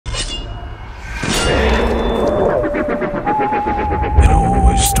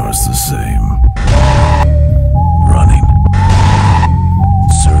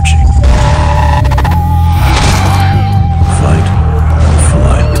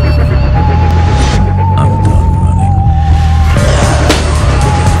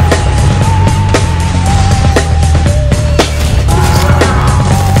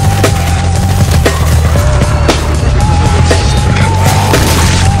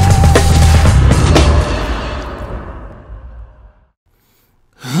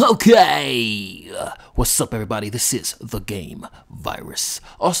Okay, what's up everybody, this is the Game Virus,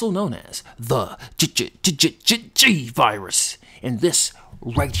 also known as the G Virus, and this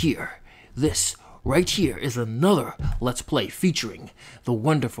right here is another Let's Play featuring the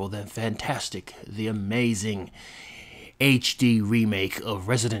wonderful, the fantastic, the amazing HD remake of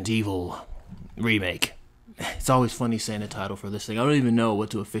Resident Evil Remake. It's always funny saying the title for this thing. I don't even know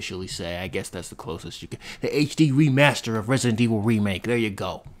what to officially say. I guess that's the closest you can. The HD remaster of Resident Evil Remake. There you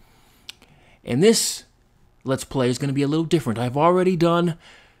go. And this Let's Play is going to be a little different. I've already done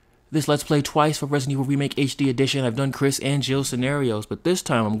this Let's Play twice for Resident Evil Remake HD Edition. I've done Chris and Jill scenarios, but this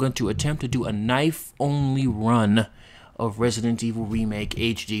time I'm going to attempt to do a knife-only run of Resident Evil Remake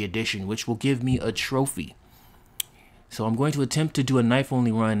HD Edition, which will give me a trophy. So I'm going to attempt to do a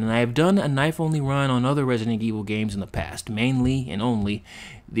knife-only run, and I have done a knife-only run on other Resident Evil games in the past, mainly and only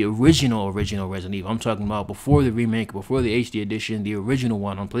the original Resident Evil. I'm talking about before the remake, before the HD edition, the original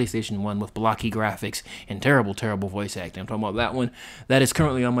one on PlayStation 1 with blocky graphics and terrible voice acting. I'm talking about that one. That is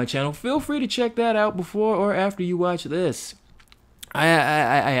currently on my channel. Feel free to check that out before or after you watch this.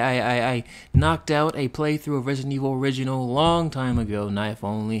 I knocked out a playthrough of Resident Evil Original a long time ago, knife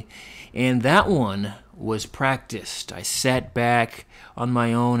only, and that one was practiced. I sat back on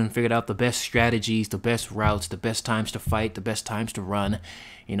my own and figured out the best strategies, the best routes, the best times to fight, the best times to run,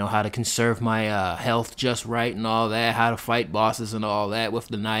 you know, how to conserve my health just right and all that, how to fight bosses and all that with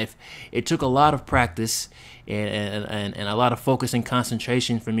the knife. It took a lot of practice and a lot of focus and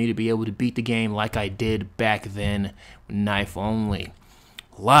concentration for me to be able to beat the game like I did back then, knife only.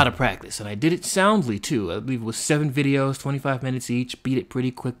 A lot of practice, and I did it soundly too. I believe it was 7 videos, 25 minutes each, beat it pretty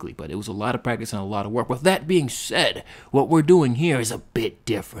quickly, but it was a lot of practice and a lot of work. With that being said, what we're doing here is a bit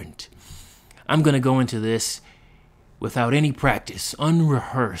different. I'm going to go into this without any practice,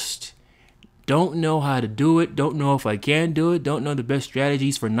 unrehearsed. Don't know how to do it, don't know if I can do it, don't know the best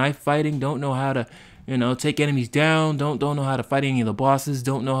strategies for knife fighting, don't know how to, you know, take enemies down, don't know how to fight any of the bosses,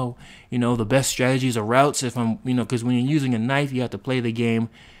 don't know, you know, the best strategies or routes if I'm, you know, because when you're using a knife, you have to play the game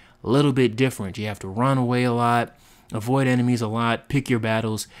a little bit different. You have to run away a lot, avoid enemies a lot, pick your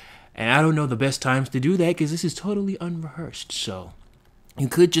battles, and I don't know the best times to do that because this is totally unrehearsed. So you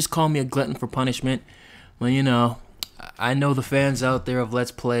could just call me a glutton for punishment. Well, you know, I know the fans out there of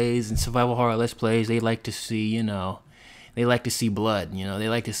Let's Plays and survival horror Let's Plays, they like to see, you know, they like to see blood, you know, they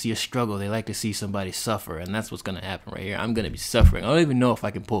like to see a struggle, they like to see somebody suffer, and that's what's going to happen right here. I'm going to be suffering. I don't even know if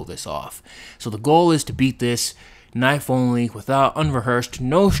I can pull this off. So the goal is to beat this knife only, without unrehearsed,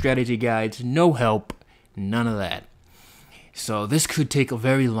 no strategy guides, no help, none of that. So this could take a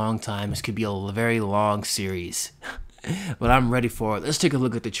very long time. This could be a very long series, but I'm ready for it. Let's take a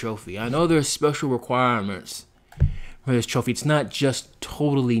look at the trophy. I know there's special requirements for this trophy. It's not just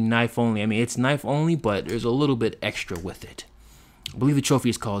totally knife only. I mean, it's knife only, but there's a little bit extra with it. I believe the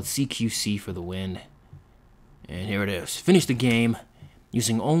trophy is called CQC for the win. And here it is. Finish the game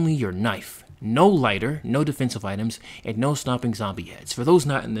using only your knife. No lighter, no defensive items, and no stomping zombie heads. For those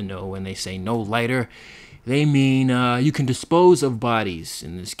not in the know, when they say no lighter, they mean you can dispose of bodies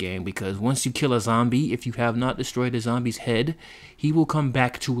in this game, because once you kill a zombie, if you have not destroyed a zombie's head, he will come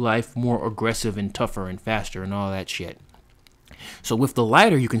back to life more aggressive and tougher and faster and all that shit. So with the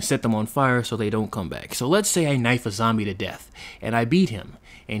lighter, you can set them on fire so they don't come back. So let's say I knife a zombie to death, and I beat him,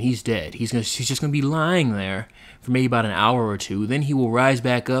 and he's dead. He's just going to be lying there for maybe about an hour or two. Then he will rise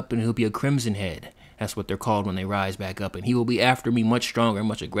back up, and he'll be a crimson head. That's what they're called when they rise back up, and he will be after me much stronger and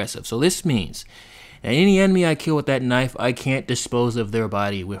much aggressive. So this means that any enemy I kill with that knife, I can't dispose of their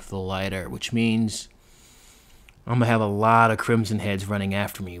body with the lighter, which means I'm going to have a lot of crimson heads running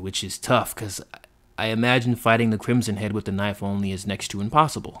after me, which is tough, because I imagine fighting the crimson head with the knife only is next to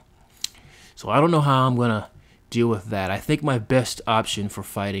impossible. So I don't know how I'm going to deal with that. I think my best option for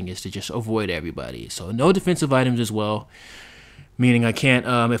fighting is to just avoid everybody. So no defensive items as well, meaning I can't,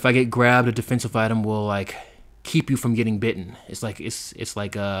 if I get grabbed, a defensive item will, like, keep you from getting bitten. It's like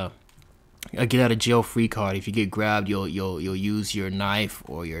a get out of jail free card. If you get grabbed, you'll use your knife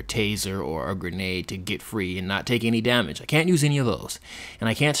or your taser or a grenade to get free and not take any damage. I can't use any of those, and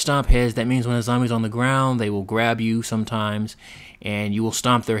I can't stomp heads. That means when a zombie's on the ground, they will grab you sometimes, and you will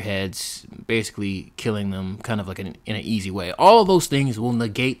stomp their heads, basically killing them kind of like in an easy way. All of those things will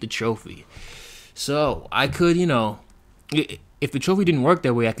negate the trophy. So I could, you know, if the trophy didn't work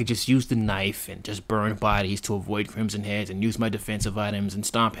that way, I could just use the knife and just burn bodies to avoid crimson heads and use my defensive items and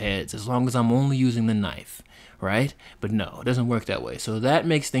stomp heads, as long as I'm only using the knife, right? But no, it doesn't work that way. So that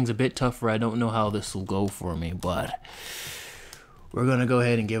makes things a bit tougher. I don't know how this will go for me, but we're going to go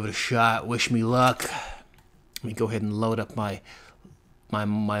ahead and give it a shot. Wish me luck. Let me go ahead and load up my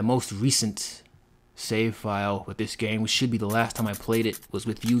most recent save file with this game, which should be the last time I played it, was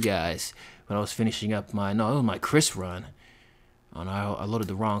with you guys when I was finishing up my, no, it was my Chris run. Oh no, I loaded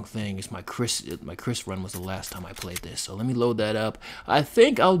the wrong thing. It's my Chris run was the last time I played this. So let me load that up. I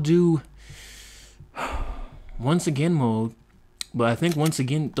think I'll do once again mode, but I think once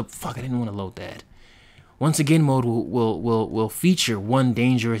again, the fuck, I didn't want to load that. Once again mode will feature one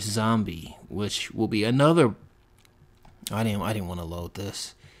dangerous zombie, which will be another. I didn't want to load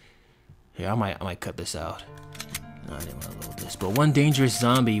this. Here, I might cut this out. No, I didn't want to load this. But one dangerous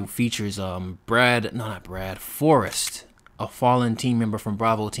zombie features Forrest, a fallen team member from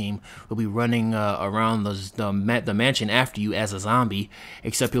Bravo team, will be running around the mansion after you as a zombie,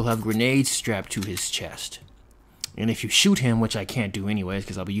 except he'll have grenades strapped to his chest. And if you shoot him, which I can't do anyways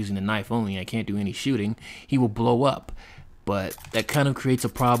because I'll be using the knife only, I can't do any shooting, he will blow up. But that kind of creates a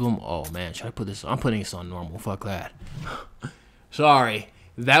problem. Oh man, should I put this? I'm putting this on normal. Fuck that. Sorry.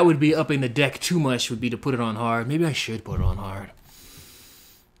 That would be upping the deck too much, would be to put it on hard. Maybe I should put it on hard.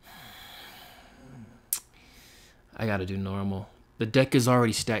 I gotta do normal. The deck is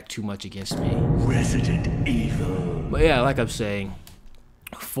already stacked too much against me. Resident Evil. But yeah, like I'm saying,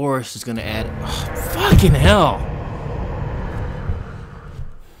 Forrest is gonna add. Oh, fucking hell!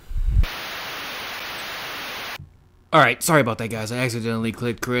 Alright, sorry about that, guys. I accidentally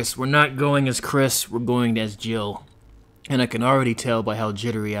clicked Chris. We're not going as Chris, we're going as Jill. And I can already tell by how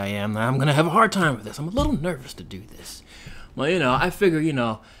jittery I am that I'm gonna have a hard time with this. I'm a little nervous to do this. Well, you know, I figure, you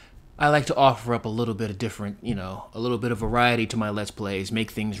know, I like to offer up a little bit of different, you know, a little bit of variety to my Let's Plays,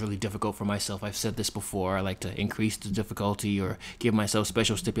 make things really difficult for myself. I've said this before. I like to increase the difficulty or give myself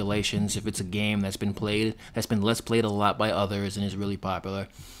special stipulations if it's a game that's been Let's Played a lot by others and is really popular.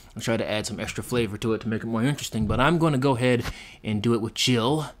 I'll try to add some extra flavor to it to make it more interesting, but I'm going to go ahead and do it with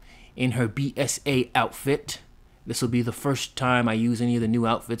Jill in her BSA outfit. This will be the first time I use any of the new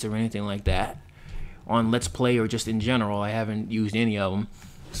outfits or anything like that on Let's Play or just in general. I haven't used any of them.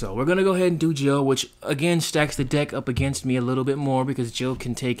 So we're going to go ahead and do Jill, which again stacks the deck up against me a little bit more because Jill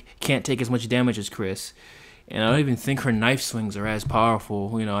can't take as much damage as Chris. And I don't even think her knife swings are as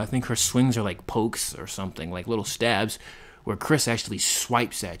powerful. You know, I think her swings are like pokes or something, like little stabs, where Chris actually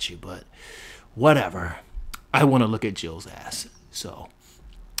swipes at you, but whatever. I want to look at Jill's ass. So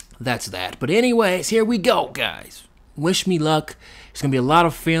that's that. But anyways, here we go, guys. Wish me luck. It's going to be a lot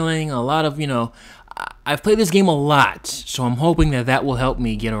of feeling, a lot of, you know, I've played this game a lot, so I'm hoping that that will help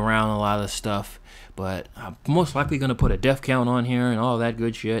me get around a lot of stuff. But I'm most likely going to put a death count on here and all that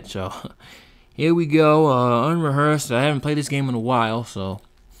good shit. So here we go, unrehearsed. I haven't played this game in a while, so,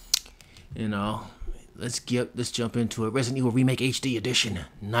 you know, let's jump into it. Resident Evil Remake HD Edition,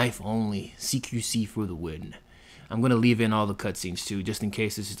 knife only, CQC for the win. I'm going to leave in all the cutscenes too, just in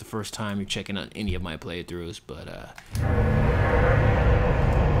case this is the first time you're checking out any of my playthroughs, but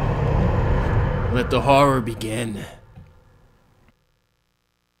let the horror begin.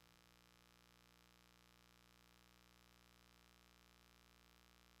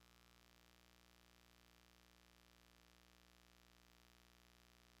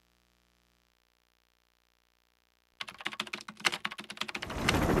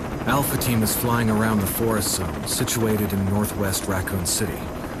 Alpha Team is flying around the forest zone, situated in northwest Raccoon City,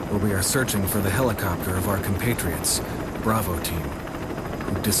 where we are searching for the helicopter of our compatriots, Bravo Team,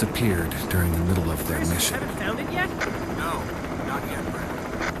 who disappeared during the middle of their mission. Haven't found it yet? No, not yet, Brad.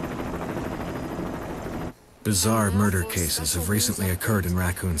 Bizarre murder cases have recently occurred in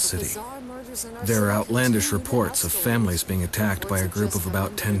Raccoon City. There are outlandish reports of families being attacked by a group of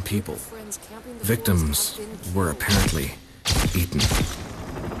about 10 people. Victims were apparently eaten.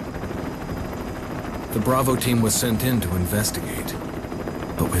 The Bravo team was sent in to investigate,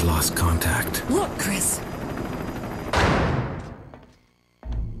 but we lost contact. Look, Chris!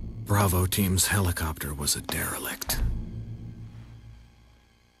 Bravo team's helicopter was a derelict.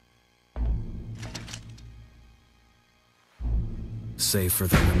 Save for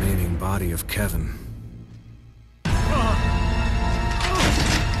the remaining body of Kevin.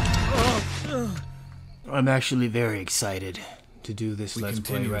 I'm actually very excited to do this Let's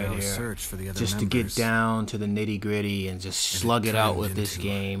Play right here, just to get down to the nitty-gritty and just slug it out with this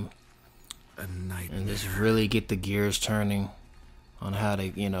game, and just really get the gears turning on how to,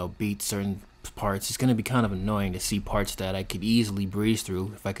 you know, beat certain parts. It's going to be kind of annoying to see parts that I could easily breeze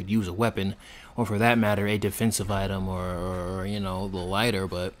through if I could use a weapon, or for that matter, a defensive item, or you know, the lighter,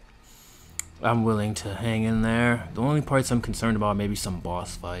 but I'm willing to hang in there. The only parts I'm concerned about, maybe some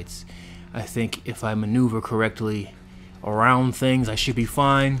boss fights. I think if I maneuver correctly around things, I should be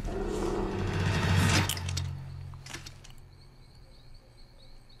fine.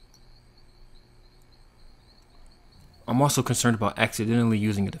 I'm I'm also concerned about accidentally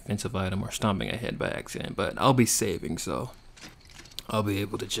using a defensive item or stomping a head by accident, but I'll be saving, so I'll be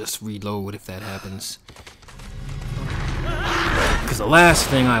able to just reload if that happens. Because the last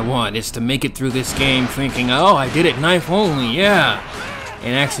thing I want is to make it through this game thinking, oh, I did it knife only, yeah,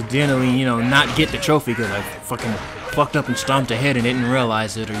 and accidentally, you know, not get the trophy because I fucking fucked up and stomped a head and didn't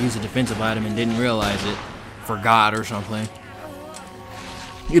realize it, or used a defensive item and didn't realize it, forgot or something.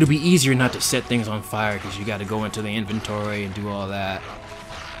 It'll be easier not to set things on fire because you got to go into the inventory and do all that.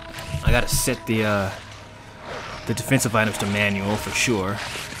 I got to set the defensive items to manual for sure.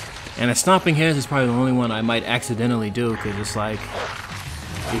 And a stomping heads is probably the only one I might accidentally do, because it's like,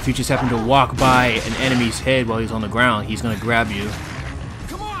 if you just happen to walk by an enemy's head while he's on the ground, he's gonna grab you.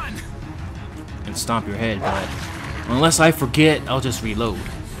 Come on! And stomp your head, but unless I forget, I'll just reload.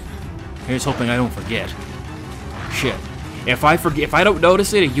 Here's hoping I don't forget. Shit. If I forget, if I don't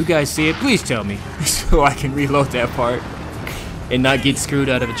notice it and you guys see it, please tell me so I can reload that part and not get screwed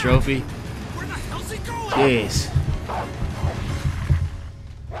out of a trophy. Where the hell's he going? Jeez.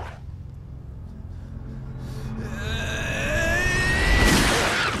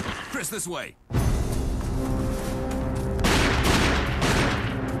 Chris, this way.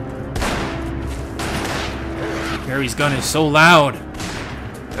 Barry's gun is so loud.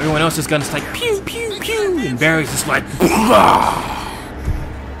 Everyone else's gun is like pew pew pew, and Barry's just like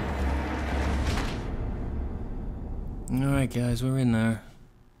Alright guys, we're in there.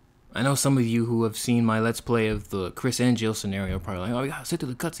 I know some of you who have seen my Let's Play of the Chris and Jill scenario are probably like, oh, we gotta sit through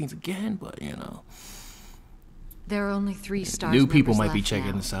the cutscenes again, but you know. There are only 3 stars. New people might be left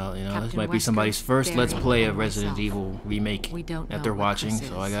checking now. this out, you know. This Captain might be Wesker, somebody's first Let's Barry, Play and of Resident myself. Evil Remake We don't that know they're what watching, Chris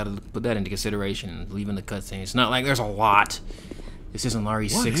so I is. gotta put that into consideration, leaving the cutscene. It's not like there's a lot. This isn't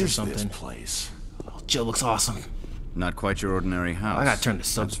RE6 What or is this something. place? Oh, Jill looks awesome. Not quite your ordinary house. I gotta turn the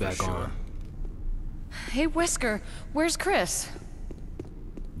subs that's back for sure. on. Hey, Wesker, where's Chris?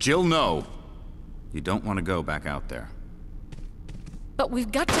 Jill, no. You don't want to go back out there. But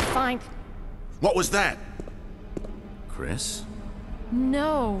we've got to find... What was that? Chris?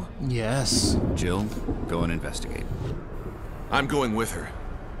 No. Yes. Jill, go and investigate. I'm going with her.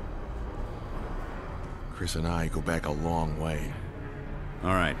 Chris and I go back a long way.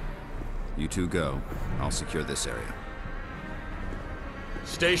 All right. You two go. I'll secure this area.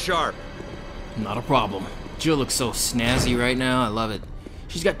 Stay sharp. Not a problem. Jill looks so snazzy right now. I love it.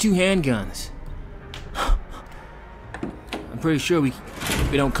 She's got 2 handguns. I'm pretty sure we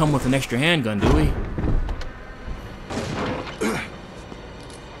don't come with an extra handgun, do we?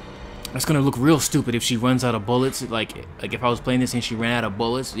 It's gonna look real stupid if she runs out of bullets. Like if I was playing this and she ran out of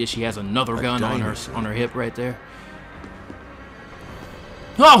bullets, yeah, she has another gun on her hip right there.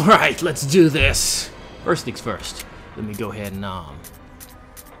 All right, let's do this. First things first. Let me go ahead and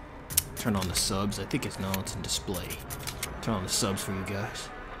turn on the subs. I think it's in display. Turn on the subs for you guys.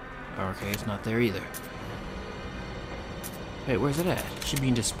 Okay, it's not there either. Hey, where's it at? It should be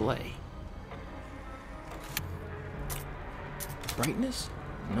in display. Brightness?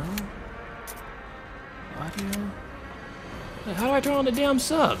 No. Audio? Hey, how do I turn on the damn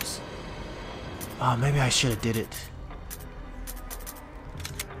subs? Oh, maybe I should have did it.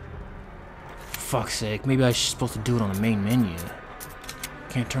 For fuck's sake, maybe I was supposed to do it on the main menu.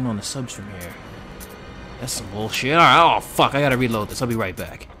 Can't turn on the subs from here. That's some bullshit. Alright, oh fuck, I gotta reload this. I'll be right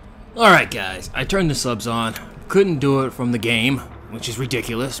back. Alright guys, I turned the subs on. Couldn't do it from the game, which is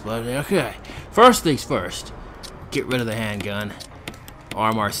ridiculous, but okay. First things first. Get rid of the handgun.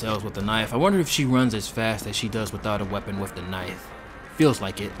 Arm ourselves with the knife. I wonder if she runs as fast as she does without a weapon with the knife. Feels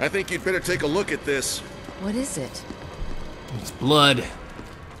like it. I think you'd better take a look at this. What is it? It's blood.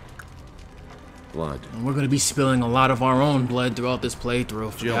 Blood. And we're gonna be spilling a lot of our own blood throughout this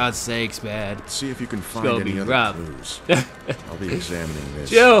playthrough. For Jill. God's sakes, man. See if you can find gonna any be other rough. clues. I'll be examining this.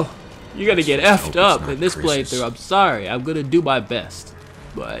 Jill, you're gonna get effed it's up not in this Chris's. playthrough. I'm sorry. I'm gonna do my best.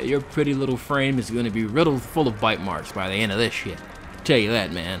 But your pretty little frame is gonna be riddled full of bite marks by the end of this shit. Tell you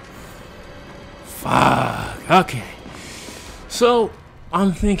that, man. Fuck. Okay. So,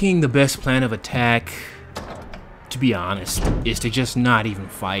 I'm thinking the best plan of attack, to be honest, is to just not even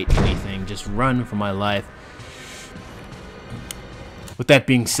fight anything. Just run for my life. With that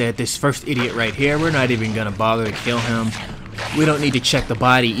being said, this first idiot right here, we're not even gonna bother to kill him. We don't need to check the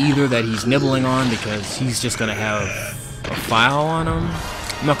body either that he's nibbling on, because he's just gonna have a file on him.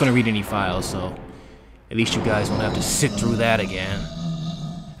 I'm not gonna read any files, so at least you guys won't have to sit through that again.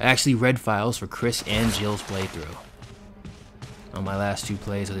 I actually read files for Chris and Jill's playthrough on my last 2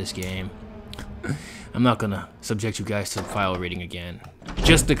 plays of this game. I'm not gonna subject you guys to file reading again.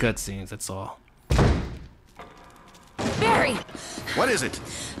 Just the cutscenes, that's all. Barry! What is it?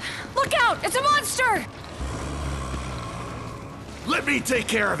 Look out! It's a monster! Let me take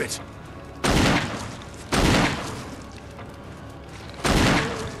care of it!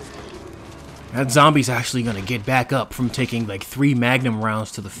 That zombie's actually gonna get back up from taking like 3 Magnum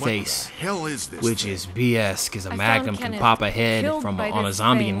rounds to the face. What the hell is this Which thing? is BS, because a I Magnum found can Kenneth pop a head killed from by on a this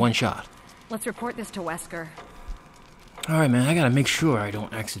zombie in thing. 1 shot. Let's report this to Wesker. Alright, man, I gotta make sure I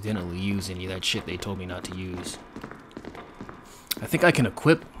don't accidentally use any of that shit they told me not to use. I think I can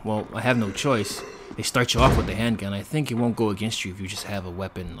equip, well, I have no choice. They start you off with the handgun. I think it won't go against you if you just have a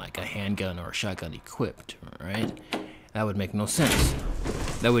weapon like a handgun or a shotgun equipped, right? That would make no sense.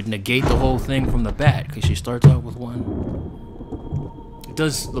 That would negate the whole thing from the bat, because she starts out with 1. It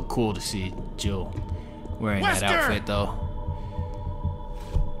does look cool to see Jill wearing that outfit, though.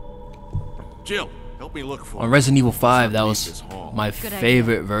 Jill, help me look for On it. Resident Evil 5, that Underneath was this hall. my Good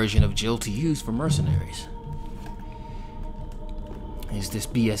favorite version of Jill to use for mercenaries. Is this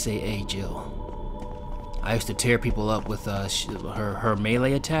BSAA Jill. I used to tear people up with her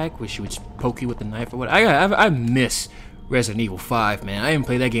melee attack, where she would poke you with the knife or what. I miss Resident Evil 5, man. I haven't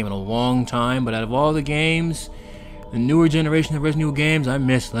played that game in a long time, but out of all the games, the newer generation of Resident Evil games, I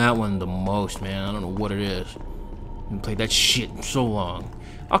miss that one the most, man. I don't know what it is. I haven't played that shit in so long.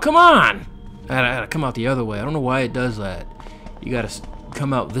 Oh, come on! I gotta come out the other way. I don't know why it does that. You gotta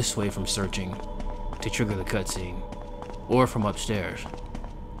come out this way from searching to trigger the cutscene, or from upstairs,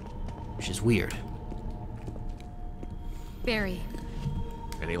 which is weird. Barry,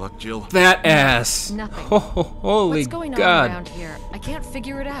 Any luck, Jill? That ass! nothing. Oh, holy What's going on God! around here? I can't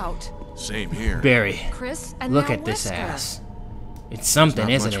figure it out. Same here. Barry, Chris and look now at this Wesker. ass. It's something,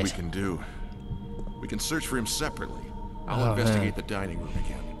 Not isn't much we it? can do. We can search for him separately. I'll Oh, investigate man. the dining room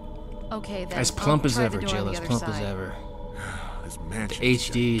again. Okay, then. As plump I'll as try ever, the door on Jill. the As other plump as side. ever. This mansion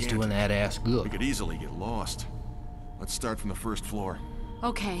HD's doing that ass We good. could easily get lost. Let's start from the first floor.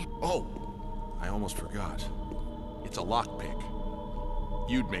 Okay. Oh, I almost forgot. It's a lockpick.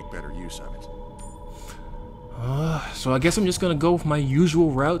 You'd make better use of it. So I guess I'm just gonna go with my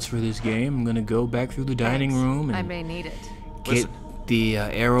usual routes for this game. I'm gonna go back through the dining Thanks. room I and may need it. get Listen, the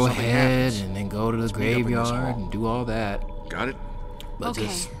arrowhead, happens. and then go to the Let's meet up in this graveyard hall. and do all that. Got it? But Okay.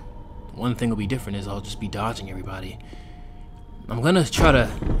 just one thing will be different is I'll just be dodging everybody. I'm gonna try to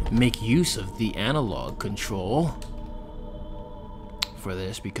make use of the analog control for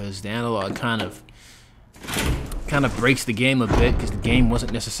this, because the analog kind of breaks the game a bit, because the game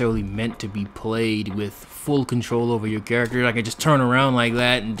wasn't necessarily meant to be played with full control over your character. I can just turn around like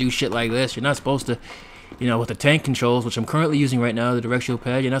that and do shit like this. You're not supposed to, you know, with the tank controls, which I'm currently using right now, the directional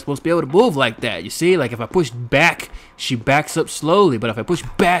pad, you're not supposed to be able to move like that. You see, like if I push back, she backs up slowly, but if I push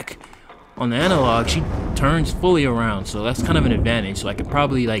back on the analog, she turns fully around. So that's kind of an advantage. So I could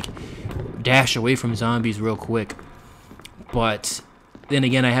probably like dash away from zombies real quick. But then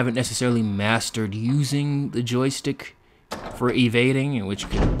again, I haven't necessarily mastered using the joystick for evading, which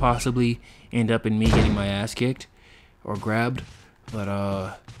could possibly end up in me getting my ass kicked or grabbed. But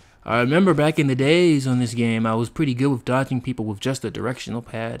I remember back in the days on this game, I was pretty good with dodging people with just a directional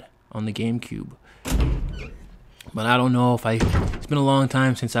pad on the GameCube. But I don't know if it's been a long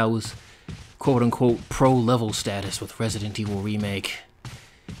time since I was quote-unquote pro-level status with Resident Evil Remake,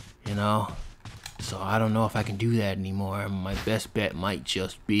 you know? So I don't know if I can do that anymore. My best bet might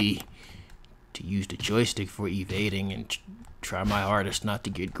just be to use the joystick for evading and try my hardest not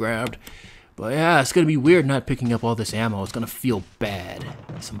to get grabbed. But yeah, it's gonna be weird not picking up all this ammo. It's gonna feel bad.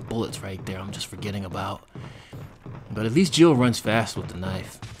 Some bullets right there I'm just forgetting about. But at least Jill runs fast with the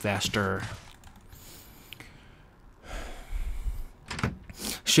knife. Faster.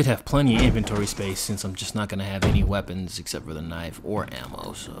 Should have plenty of inventory space, since I'm just not gonna have any weapons except for the knife or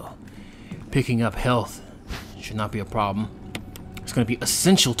ammo, so picking up health should not be a problem. It's gonna be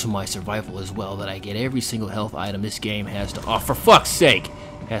essential to my survival as well that I get every single health item this game has to offer. For fuck's sake,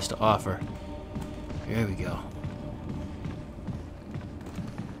 has to offer. There we go.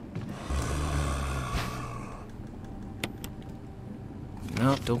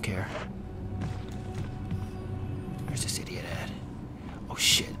 No, don't care. Where's this idiot at? Oh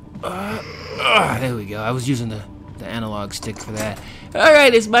shit. There we go. I was using the analog stick for that.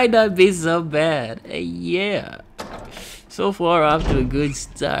 Alright, this might not be so bad. Yeah. So far off to a good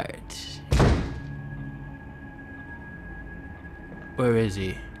start. Where is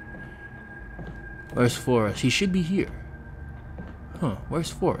he? Where's Forrest? He should be here. Huh, where's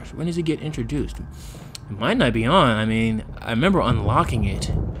Forrest? When does he get introduced? It might not be on. I mean, I remember unlocking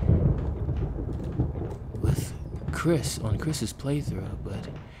it with Chris on Chris's playthrough, but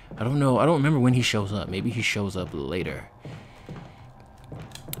I don't know. I don't remember when he shows up. Maybe he shows up later.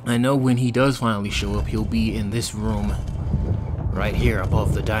 I know when he does finally show up, he'll be in this room right here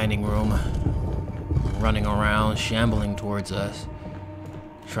above the dining room, running around, shambling towards us.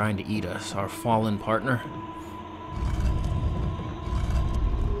 trying to eat us, our fallen partner.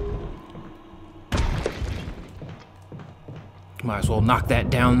 Might as well knock that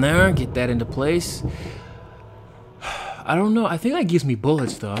down there, get that into place. I don't know. I think that gives me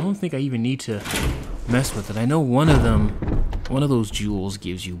bullets, though. I don't think I even need to mess with it. I know one of those jewels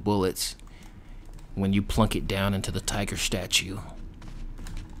gives you bullets when you plunk it down into the tiger statue.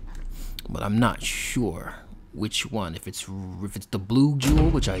 But I'm not sure which one. If it's the blue jewel,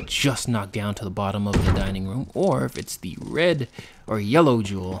 which I just knocked down to the bottom of the dining room, or if it's the red or yellow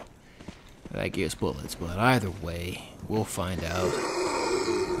jewel that gives bullets. But either way, we'll find out.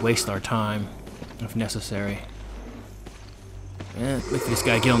 Waste our time if necessary. And wait for this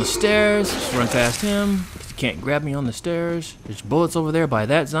guy to get on the stairs. Just run past him. He can't grab me on the stairs. There's bullets over there by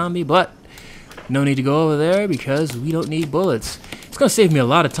that zombie, but no need to go over there because we don't need bullets. It's gonna save me a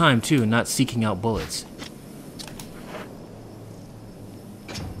lot of time too, not seeking out bullets.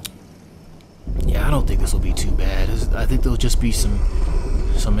 Yeah, I don't think this will be too bad. I think there'll just be some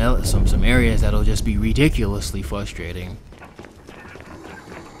areas that'll just be ridiculously frustrating.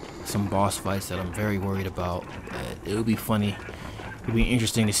 Some boss fights that I'm very worried about. It'll be funny. It'll be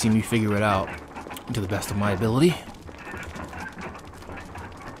interesting to see me figure it out to the best of my ability.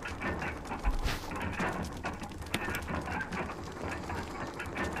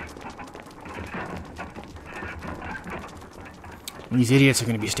 These idiots are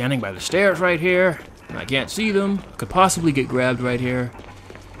going to be standing by the stairs right here, and I can't see them. Could possibly get grabbed right here.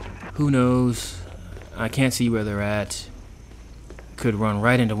 Who knows? I can't see where they're at. Could run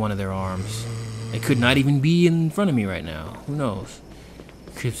right into one of their arms. It could not even be in front of me right now. Who knows?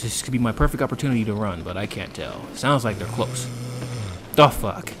 This could be my perfect opportunity to run, but I can't tell. Sounds like they're close. The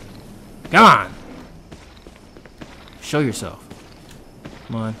fuck? Come on! Show yourself.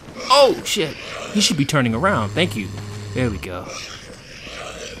 Come on. Oh, shit! He should be turning around. Thank you. There we go.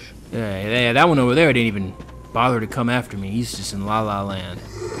 Yeah, that one over there didn't even bother to come after me. He's just in La La Land.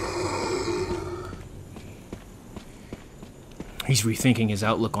 He's rethinking his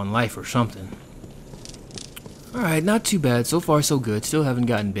outlook on life or something. Alright, not too bad. So far, so good. Still haven't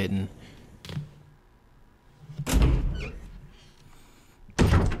gotten bitten.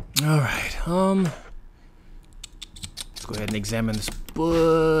 Alright, let's go ahead and examine this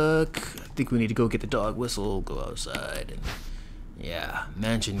book. I think we need to go get the dog whistle, go outside, and yeah,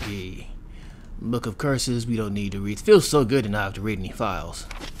 mansion key. Book of curses, we don't need to read. It feels so good to not have to read any files.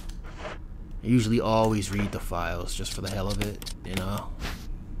 I usually always read the files just for the hell of it, you know?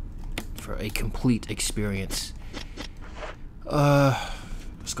 For a complete experience.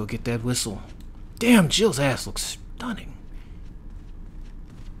 Let's go get that whistle. Damn, Jill's ass looks stunning.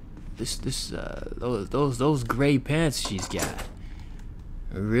 Those gray pants she's got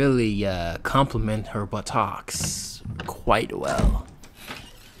really complement her buttocks quite well,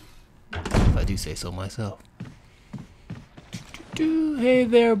 if I do say so myself. Hey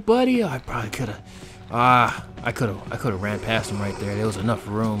there, buddy. I probably could have. I could have ran past him right there. There was enough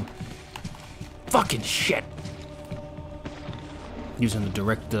room. Fucking shit. Using the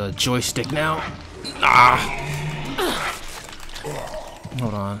direct joystick now.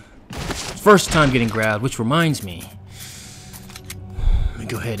 Hold on. First time getting grabbed, which reminds me. Let me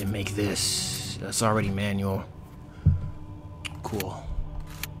go ahead and make this. That's already manual. Cool.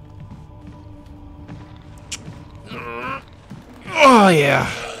 Oh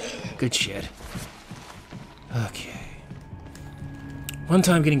yeah. Good shit. Okay. One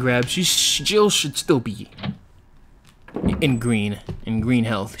time getting grabbed. Jill should still be in green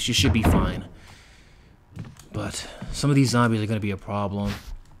health. She should be fine. But some of these zombies are gonna be a problem.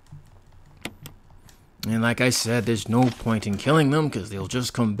 And like I said, there's no point in killing them because they'll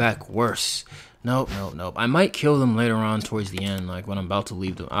just come back worse. Nope. I might kill them later on towards the end, like when I'm about to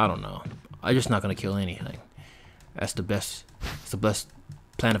leave them. I don't know. I'm just not gonna kill anything. That's the best. It's the best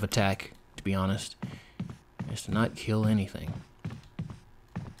plan of attack, to be honest. Is to not kill anything.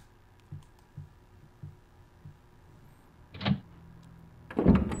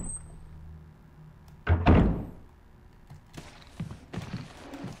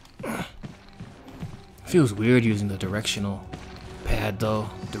 Feels weird using the directional pad though,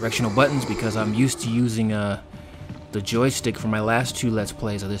 directional buttons, because I'm used to using the joystick for my last two Let's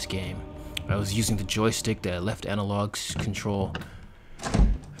Plays of this game. I was using the joystick, the left analog control.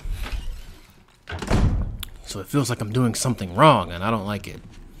 So it feels like I'm doing something wrong, and I don't like it.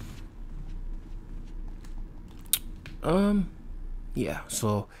 Yeah,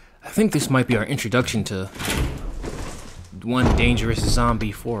 so I think this might be our introduction to one dangerous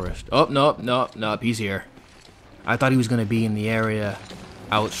zombie forest. Oh, nope, he's here. I thought he was gonna be in the area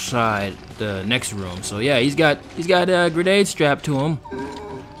outside the next room. So yeah, he's got a grenade strapped to him.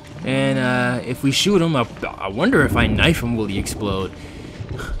 And if we shoot him, I wonder if I knife him, will he explode?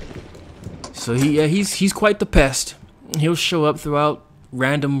 So he's quite the pest. He'll show up throughout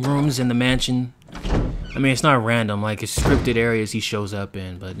random rooms in the mansion. I mean, it's not random, like it's scripted areas he shows up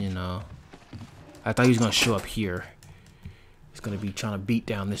in, but you know. I thought he was gonna show up here. He's gonna be trying to beat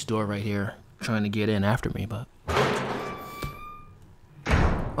down this door right here, trying to get in after me, but...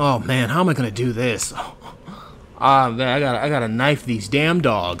 Oh man, how am I gonna do this? Ah, man, I gotta knife these damn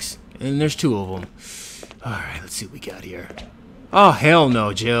dogs. And there's 2 of them. Alright, let's see what we got here. Oh, hell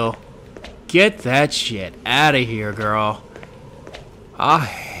no, Jill. Get that shit out of here, girl. Oh,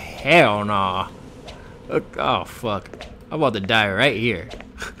 hell no. Oh, fuck. I'm about to die right here.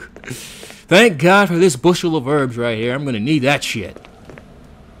 Thank God for this bushel of herbs right here. I'm gonna need that shit.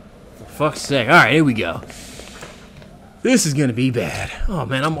 For fuck's sake. Alright, here we go. This is gonna be bad. Oh,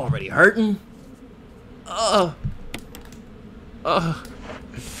 man, I'm already hurting. No,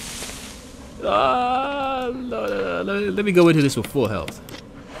 let me go into this with full health.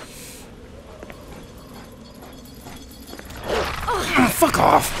 Fuck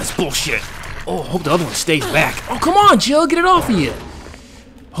off! That's bullshit. Oh, hope the other one stays back. Oh, come on, Jill, get it off of you.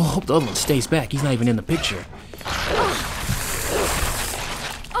 Oh, hope the other one stays back. He's not even in the picture.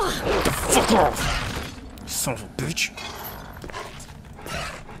 Fuck off, son of a bitch.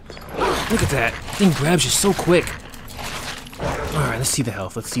 Look at that. Thing grabs you so quick. Alright, let's see the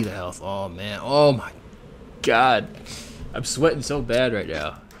health. Let's see the health. Oh, man. Oh, my God. I'm sweating so bad right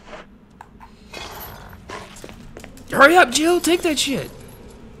now. Hurry up, Jill. Take that shit.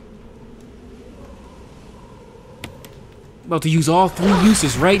 About to use all 3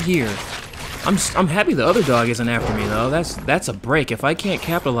 uses right here. I'm happy the other dog isn't after me, though. That's a break. If I can't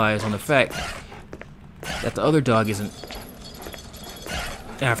capitalize on the fact that the other dog isn't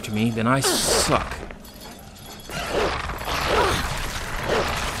after me, then I suck.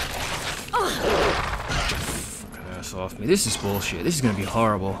 Off me. This is bullshit. This is gonna be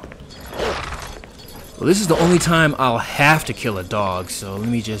horrible. Well, this is the only time I'll have to kill a dog, so let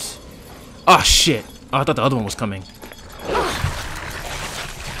me just... Oh, shit. Oh, I thought the other one was coming.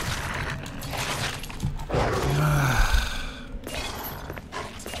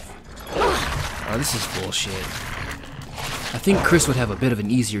 Oh, this is bullshit. I think Chris would have a bit of an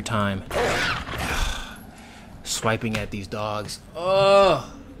easier time swiping at these dogs.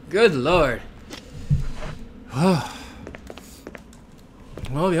 Oh, good lord. Oh.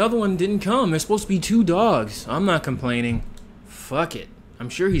 Well, the other one didn't come. There's supposed to be 2 dogs. I'm not complaining. Fuck it. I'm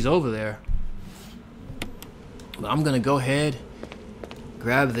sure he's over there. But I'm gonna go ahead,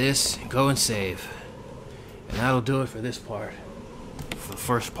 grab this, and go and save. And that'll do it for this part. For the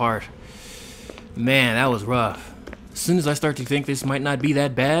first part. Man, that was rough. As soon as I start to think this might not be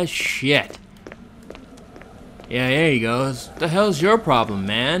that bad, shit. Yeah, there he goes. What the hell's your problem,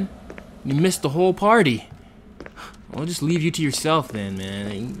 man? You missed the whole party. I'll just leave you to yourself then,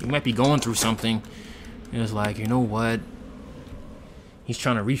 man. You might be going through something. And it's like, you know what? He's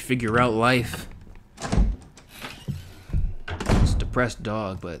trying to refigure out life. It's a depressed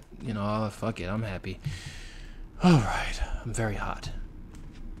dog, but, you know, fuck it. I'm happy. Alright. I'm very hot.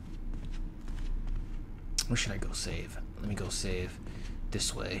 Where should I go save? Let me go save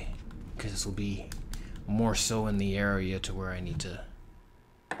this way. Because this will be more so in the area to where I need to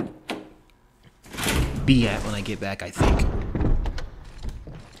be at when I get back, I think.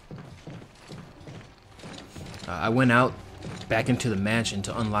 I went out back into the mansion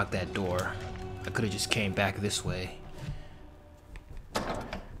to unlock that door. I could have just came back this way.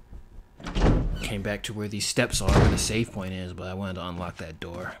 Came back to where these steps are, where the save point is, but I wanted to unlock that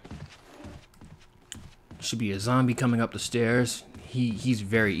door. Should be a zombie coming up the stairs. He's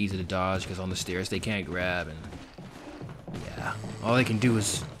very easy to dodge because on the stairs they can't grab, and yeah, all they can do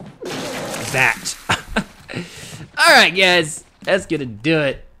is that. Alright guys, that's gonna do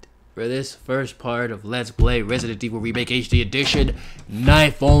it for this first part of Let's Play Resident Evil Remake HD Edition.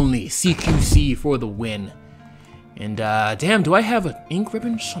 Knife only, CQC for the win. And damn, do I have an ink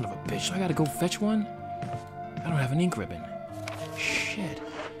ribbon? Son of a bitch, I gotta go fetch one? I don't have an ink ribbon. Shit.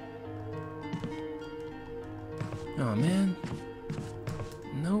 Oh man.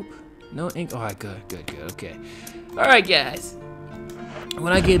 Nope. No ink. Alright, good, okay. Alright guys.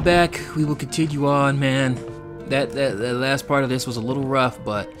 When I get back, we will continue on, man. That last part of this was a little rough,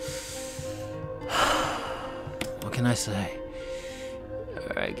 but what can I say?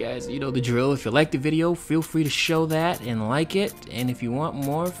 Alright guys, you know the drill. If you like the video, feel free to show that and like it. And if you want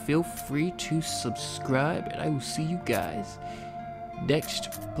more, feel free to subscribe. And I will see you guys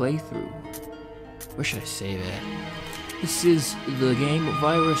next playthrough. Where should I save it? This is the Game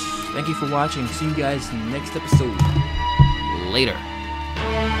Virus. Thank you for watching. See you guys in the next episode. Later.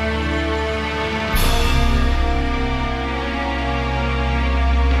 Bye.